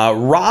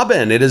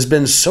 Robin, it has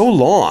been so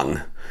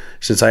long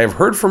since I have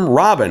heard from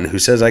Robin, who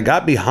says, I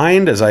got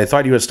behind as I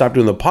thought you had stopped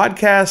doing the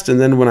podcast, and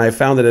then when I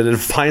found that it had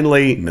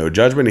finally, no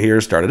judgment here,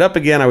 started up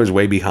again, I was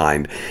way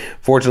behind.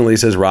 Fortunately,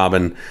 says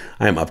Robin,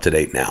 I am up to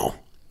date now.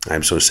 I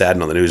am so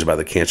saddened on the news about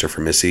the cancer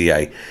for Missy.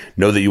 I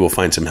know that you will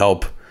find some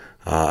help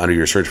under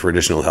your search for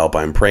additional help.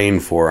 I'm praying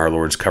for our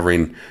Lord's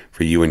covering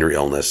for you and your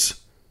illness.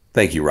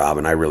 Thank you,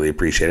 Robin. I really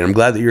appreciate it. I'm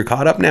glad that you're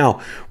caught up now.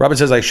 Robin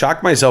says, I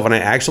shocked myself and I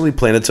actually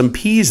planted some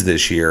peas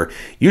this year.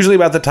 Usually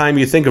about the time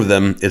you think of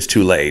them, it's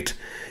too late.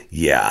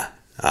 Yeah.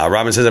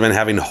 Robin says, I've been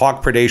having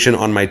hawk predation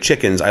on my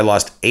chickens. I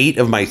lost 8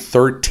 of my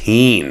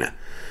 13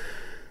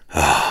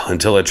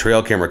 until a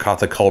trail camera caught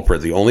the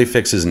culprit. The only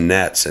fix is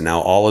nets, and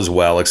now all is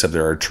well, except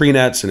there are tree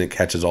nets, and it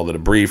catches all the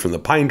debris from the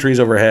pine trees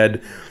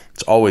overhead.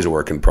 It's always a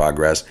work in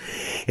progress.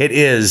 It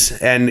is.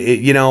 And,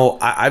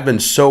 I've been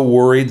so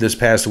worried this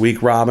past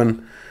week,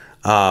 Robin.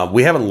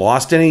 We haven't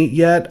lost any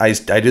yet. I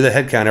do the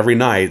head count every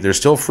night. They're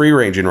still free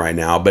ranging right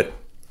now, but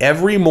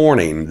every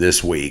morning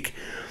this week,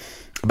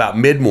 about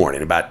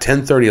mid-morning, about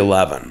 10:30,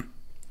 11,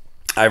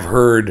 I've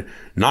heard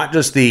not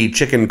just the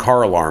chicken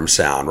car alarm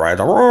sound, right?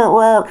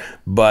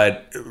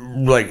 But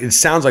like it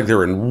sounds like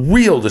they're in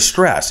real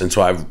distress. And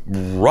so I've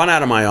run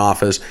out of my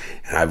office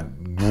and I've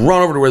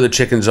run over to where the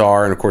chickens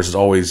are. And of course, it's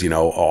always,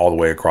 all the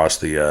way across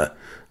the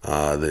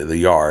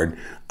yard.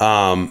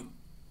 And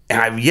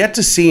I've yet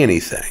to see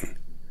anything.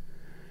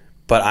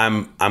 But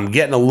I'm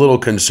getting a little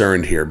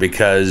concerned here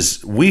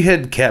because we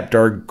had kept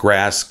our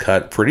grass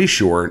cut pretty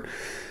short.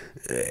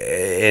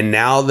 And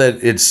now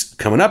that it's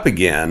coming up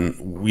again,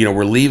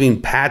 we're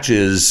leaving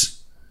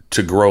patches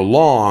to grow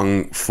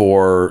long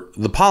for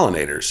the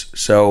pollinators.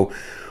 So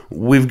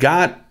we've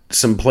got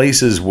some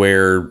places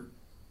where,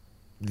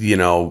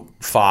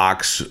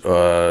 fox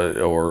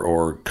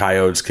or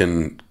coyotes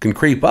can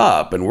creep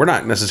up, and we're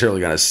not necessarily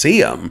going to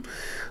see them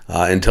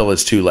until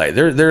it's too late.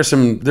 There are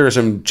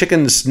some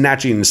chicken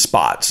snatching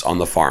spots on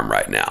the farm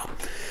right now.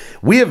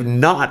 We have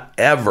not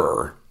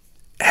ever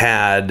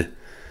had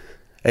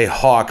a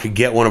hawk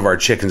get one of our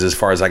chickens, as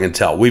far as I can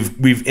tell.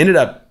 We've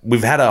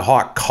had a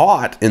hawk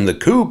caught in the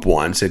coop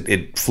once.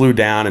 It flew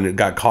down and it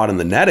got caught in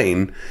the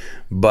netting,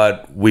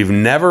 but we've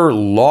never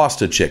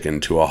lost a chicken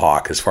to a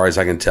hawk, as far as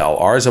I can tell.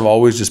 Ours have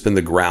always just been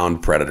the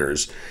ground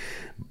predators.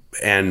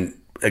 And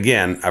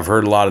again, I've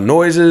heard a lot of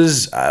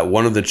noises.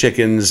 One of the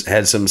chickens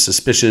had some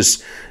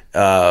suspicious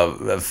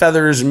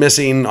feathers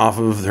missing off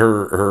of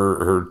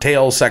her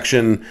tail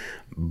section,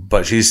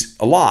 but she's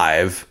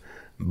alive.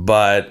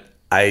 But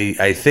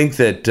I think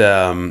that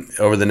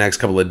over the next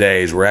couple of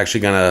days, we're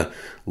actually going to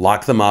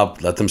lock them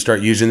up, let them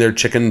start using their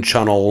chicken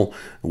chunnel.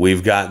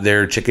 We've got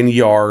their chicken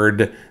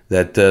yard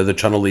that the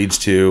chunnel leads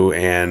to,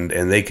 and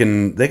they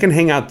can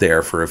hang out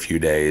there for a few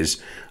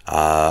days.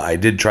 I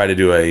did try to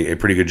do a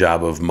pretty good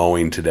job of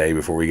mowing today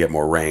before we get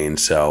more rain,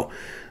 so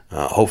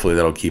hopefully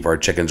that'll keep our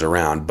chickens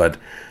around. But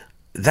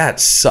that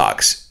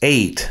sucks.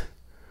 8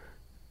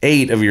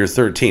 of your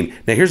 13.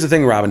 Now, here's the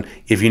thing, Robin.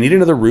 If you need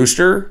another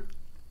rooster,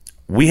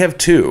 we have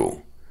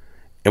 2,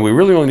 and we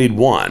really only need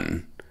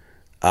 1.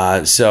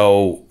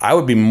 So I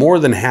would be more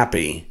than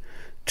happy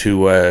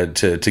to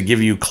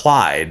give you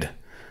Clyde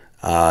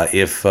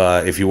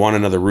if you want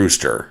another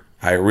rooster.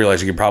 I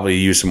realize you could probably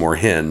use some more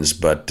hens,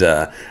 but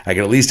I can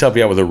at least help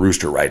you out with a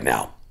rooster right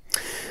now.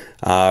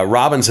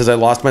 Robin says, I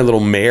lost my little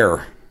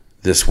mare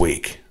this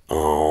week.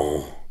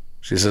 Oh,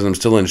 she says, I'm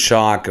still in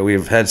shock. We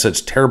have had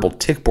such terrible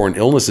tick-borne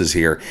illnesses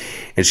here,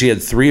 and she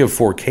had 3 of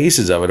 4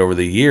 cases of it over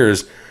the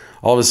years.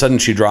 All of a sudden,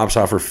 she drops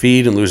off her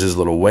feed and loses a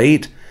little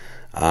weight.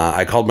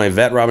 I called my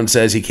vet, Robin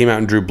says. He came out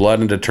and drew blood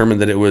and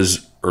determined that it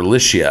was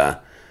Ehrlichia.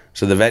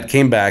 So the vet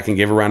came back and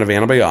gave her a round of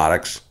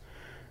antibiotics.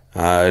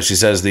 She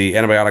says the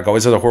antibiotic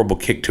always has a horrible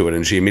kick to it,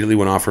 and she immediately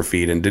went off her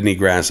feed and didn't eat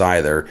grass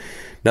either.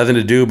 Nothing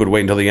to do but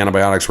wait until the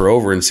antibiotics were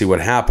over and see what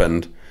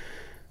happened.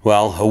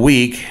 Well, a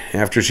week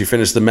after she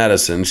finished the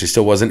medicine, she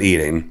still wasn't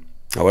eating.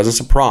 I wasn't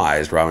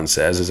surprised, Robin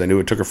says, as I knew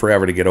it took her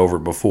forever to get over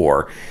it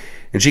before.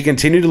 And she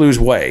continued to lose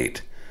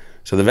weight.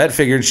 So the vet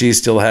figured she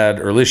still had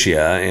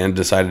Ehrlichia and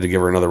decided to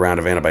give her another round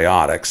of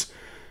antibiotics.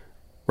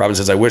 Robin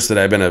says, I wish that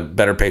I'd been a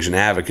better patient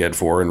advocate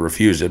for her and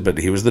refused it, but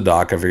he was the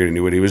doc. I figured he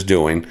knew what he was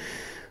doing.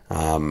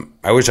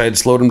 I wish I had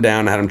slowed him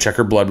down and had him check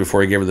her blood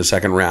before he gave her the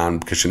second round,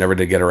 because she never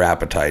did get her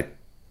appetite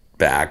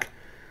back.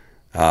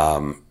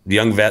 The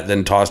young vet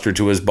then tossed her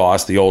to his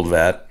boss, the old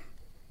vet.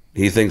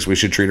 He thinks we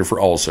should treat her for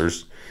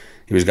ulcers.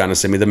 He was going to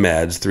send me the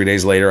meds. 3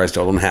 days later, I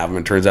still don't have them.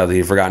 It turns out that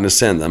he'd forgotten to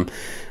send them.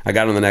 I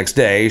got them the next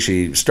day.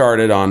 She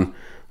started on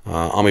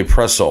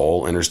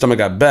omeprazole, and her stomach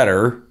got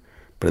better.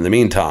 But in the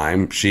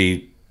meantime,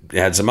 she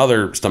had some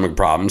other stomach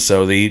problems.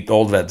 So the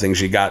old vet thinks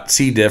she got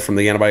C. diff from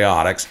the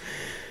antibiotics.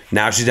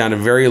 Now she's down to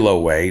very low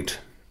weight.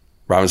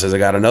 Robin says, I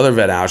got another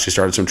vet out. She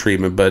started some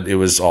treatment, but it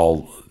was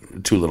all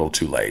too little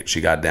too late. She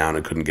got down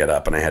and couldn't get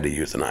up, and I had to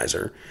euthanize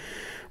her.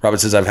 Robin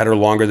says, I've had her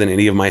longer than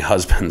any of my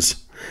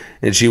husbands.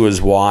 And she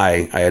was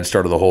why I had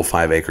started the whole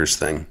 5 acres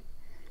thing.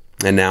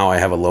 And now I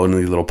have a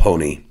lonely little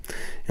pony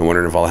and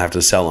wondering if I'll have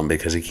to sell him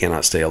because he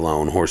cannot stay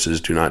alone.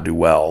 Horses do not do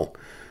well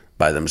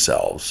by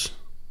themselves.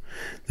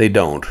 They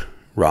don't,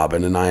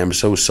 Robin, and I am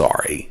so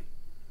sorry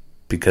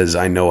because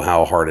I know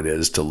how hard it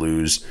is to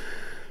lose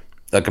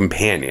a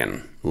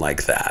companion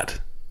like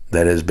that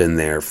has been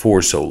there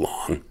for so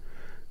long.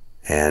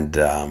 And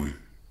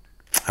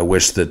I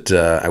wish that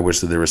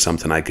there was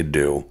something I could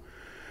do.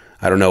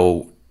 I don't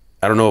know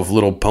if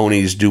little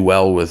ponies do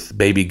well with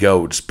baby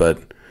goats,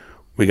 but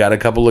we got a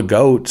couple of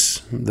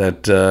goats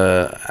that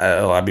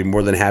I'd be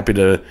more than happy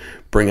to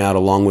bring out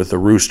along with the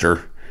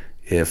rooster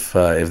if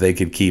they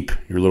could keep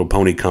your little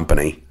pony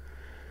company.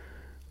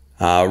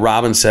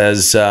 Robin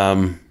says,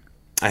 I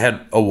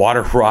had a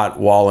water rot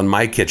wall in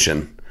my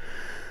kitchen.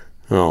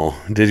 Oh,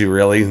 did you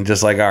really?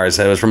 Just like ours.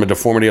 It was from a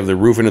deformity of the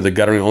roof into the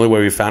gutter. The only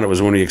way we found it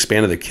was when we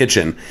expanded the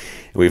kitchen.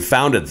 We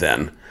found it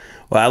then.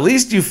 Well, at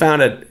least you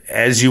found it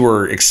as you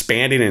were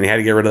expanding and you had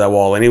to get rid of that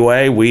wall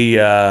anyway.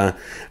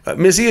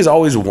 Missy has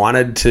always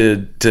wanted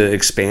to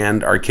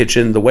expand our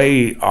kitchen. The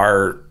way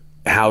our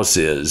house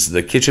is,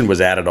 the kitchen was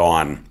added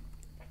on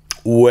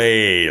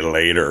way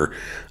later.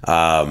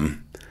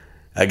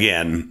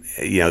 Again,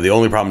 the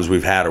only problems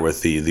we've had are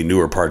with the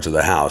newer parts of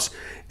the house.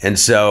 And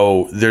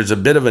so there's a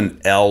bit of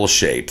an L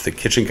shape. The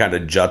kitchen kind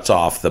of juts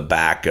off the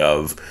back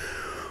of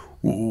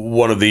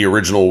one of the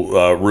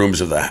original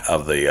rooms of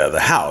the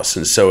house,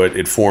 and so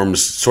it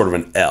forms sort of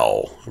an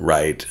L,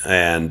 right?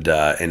 And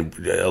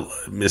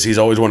Missy's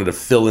always wanted to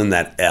fill in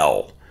that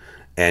L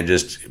and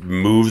just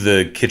move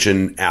the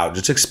kitchen out,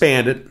 just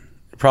expand it.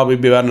 Probably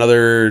be about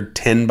another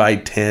 10 by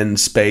 10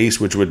 space,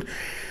 which would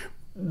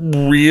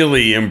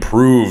really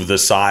improve the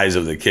size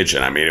of the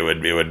kitchen. I mean, it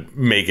would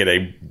make it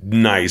a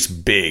nice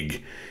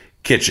big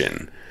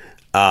kitchen,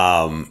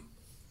 but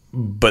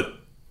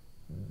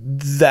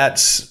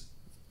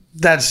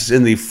that's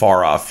in the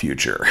far off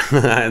future,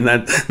 and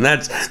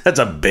that's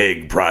a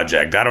big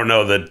project. I don't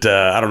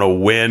know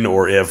when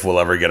or if we'll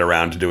ever get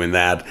around to doing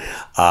that.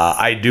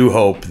 I do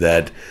hope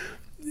that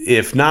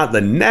if not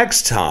the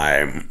next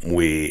time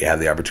we have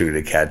the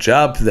opportunity to catch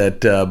up,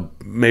 that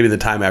maybe the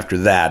time after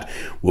that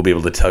we'll be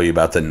able to tell you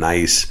about the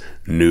nice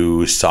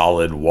new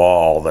solid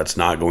wall that's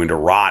not going to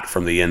rot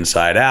from the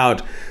inside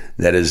out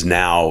that is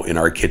now in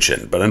our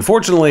kitchen. But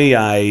unfortunately,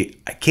 I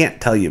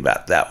can't tell you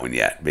about that one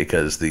yet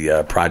because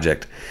the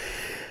project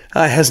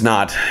has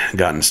not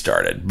gotten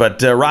started.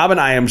 But Robin,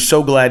 I am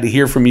so glad to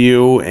hear from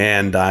you,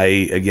 and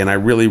I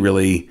really,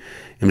 really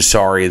am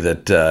sorry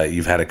that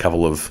you've had a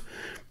couple of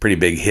pretty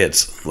big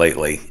hits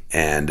lately.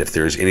 And if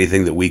there's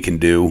anything that we can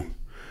do,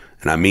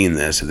 and I mean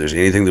this, if there's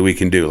anything that we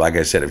can do, like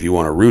I said, if you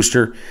want a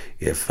rooster,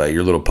 if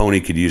your little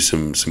pony could use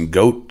some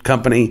goat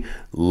company,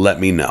 let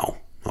me know,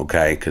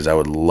 okay? Because I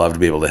would love to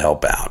be able to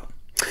help out.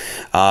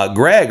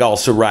 Greg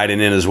also writing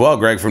in as well.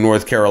 Greg from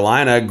North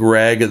Carolina.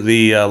 Greg,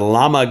 the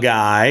llama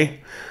guy,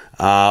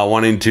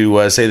 wanting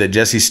to say that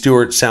Jesse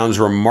Stewart sounds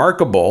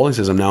remarkable. He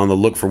says, I'm now on the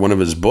look for one of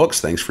his books.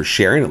 Thanks for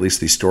sharing, at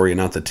least the story and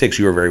not the ticks.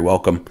 You are very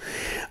welcome.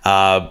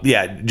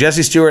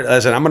 Jesse Stewart,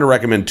 listen, I'm going to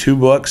recommend two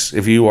books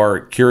if you are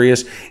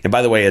curious. And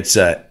by the way, it's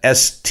S-T-U-A-R-T.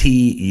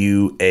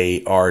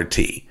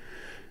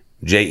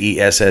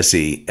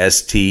 Jesse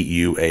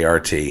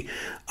Stuart.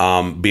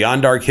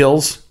 Beyond Dark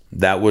Hills.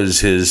 That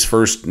was his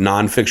first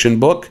nonfiction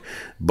book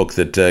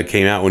that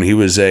came out when he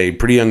was a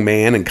pretty young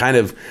man, and kind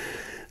of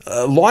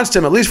launched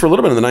him, at least for a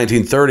little bit in the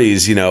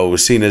 1930s,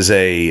 was seen as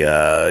a,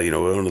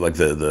 like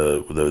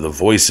the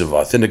voice of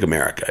authentic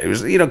America. It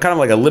was, kind of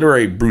like a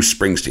literary Bruce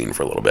Springsteen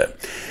for a little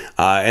bit.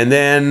 And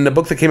then a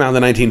book that came out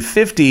in the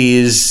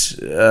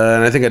 1950s,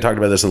 and I think I talked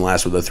about this in the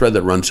last one, The Thread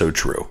That Runs So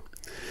True,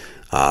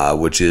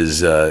 which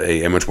is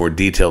a much more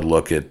detailed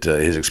look at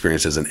his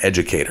experience as an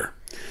educator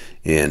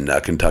in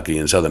Kentucky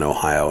and Southern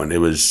Ohio. And it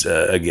was,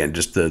 again,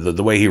 just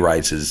the way he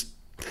writes is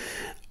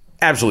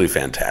absolutely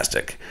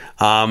fantastic.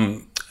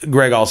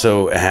 Greg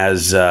also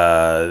has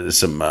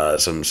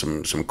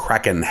some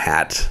Kraken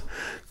hat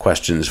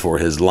questions for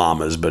his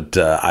llamas, but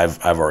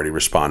I've already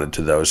responded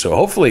to those. So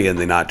hopefully in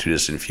the not too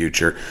distant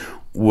future,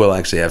 we'll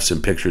actually have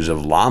some pictures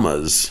of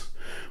llamas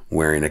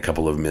wearing a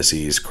couple of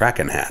Missy's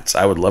Kraken hats.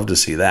 I would love to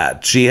see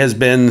that. She has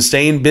been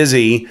staying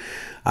busy.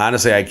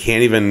 Honestly, I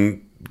can't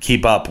even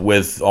keep up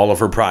with all of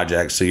her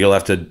projects, so you'll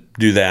have to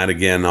do that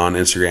again on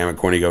Instagram at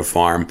Corny Goat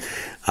Farm.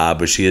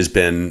 But she has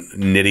been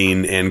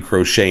knitting and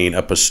crocheting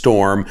up a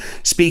storm.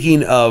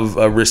 Speaking of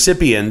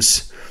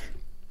recipients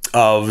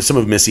of some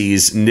of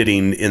Missy's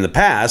knitting in the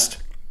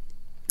past,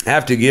 I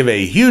have to give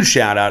a huge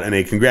shout out and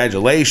a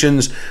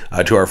congratulations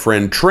to our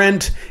friend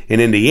Trent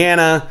in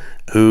Indiana,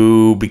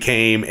 who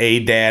became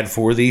a dad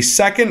for the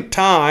second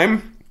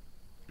time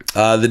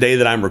the day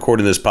that I'm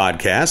recording this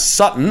podcast.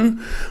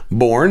 Sutton,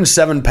 born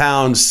 7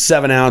 pounds,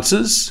 7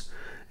 ounces.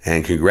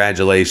 And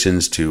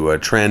congratulations to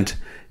Trent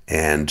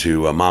and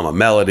to Mama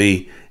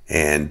Melody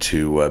and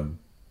to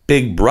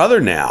Big Brother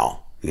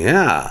now.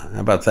 Yeah, how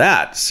about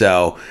that?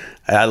 So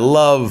I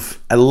love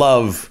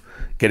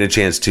getting a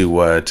chance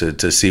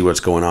to see what's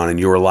going on in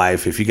your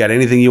life. If you got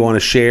anything you want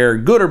to share,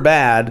 good or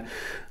bad,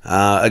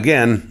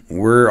 again,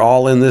 we're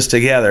all in this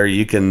together.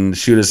 You can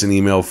shoot us an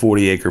email,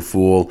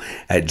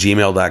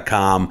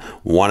 40acrefool@gmail.com.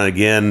 Want to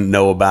again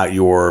know about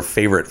your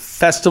favorite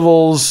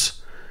festivals.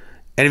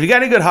 And if you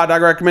got any good hot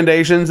dog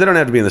recommendations, they don't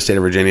have to be in the state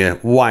of Virginia.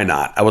 Why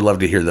not? I would love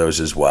to hear those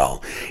as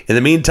well. In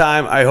the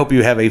meantime, I hope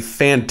you have a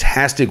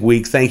fantastic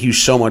week. Thank you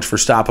so much for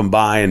stopping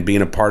by and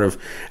being a part of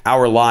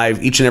our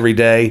live each and every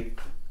day.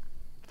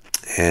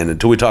 And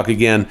until we talk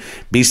again,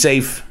 be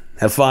safe,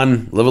 have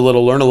fun, live a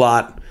little, learn a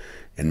lot,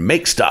 and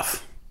make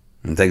stuff.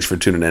 And thanks for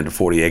tuning in to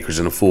 40 Acres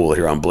and a Fool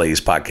here on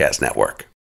Blaze Podcast Network.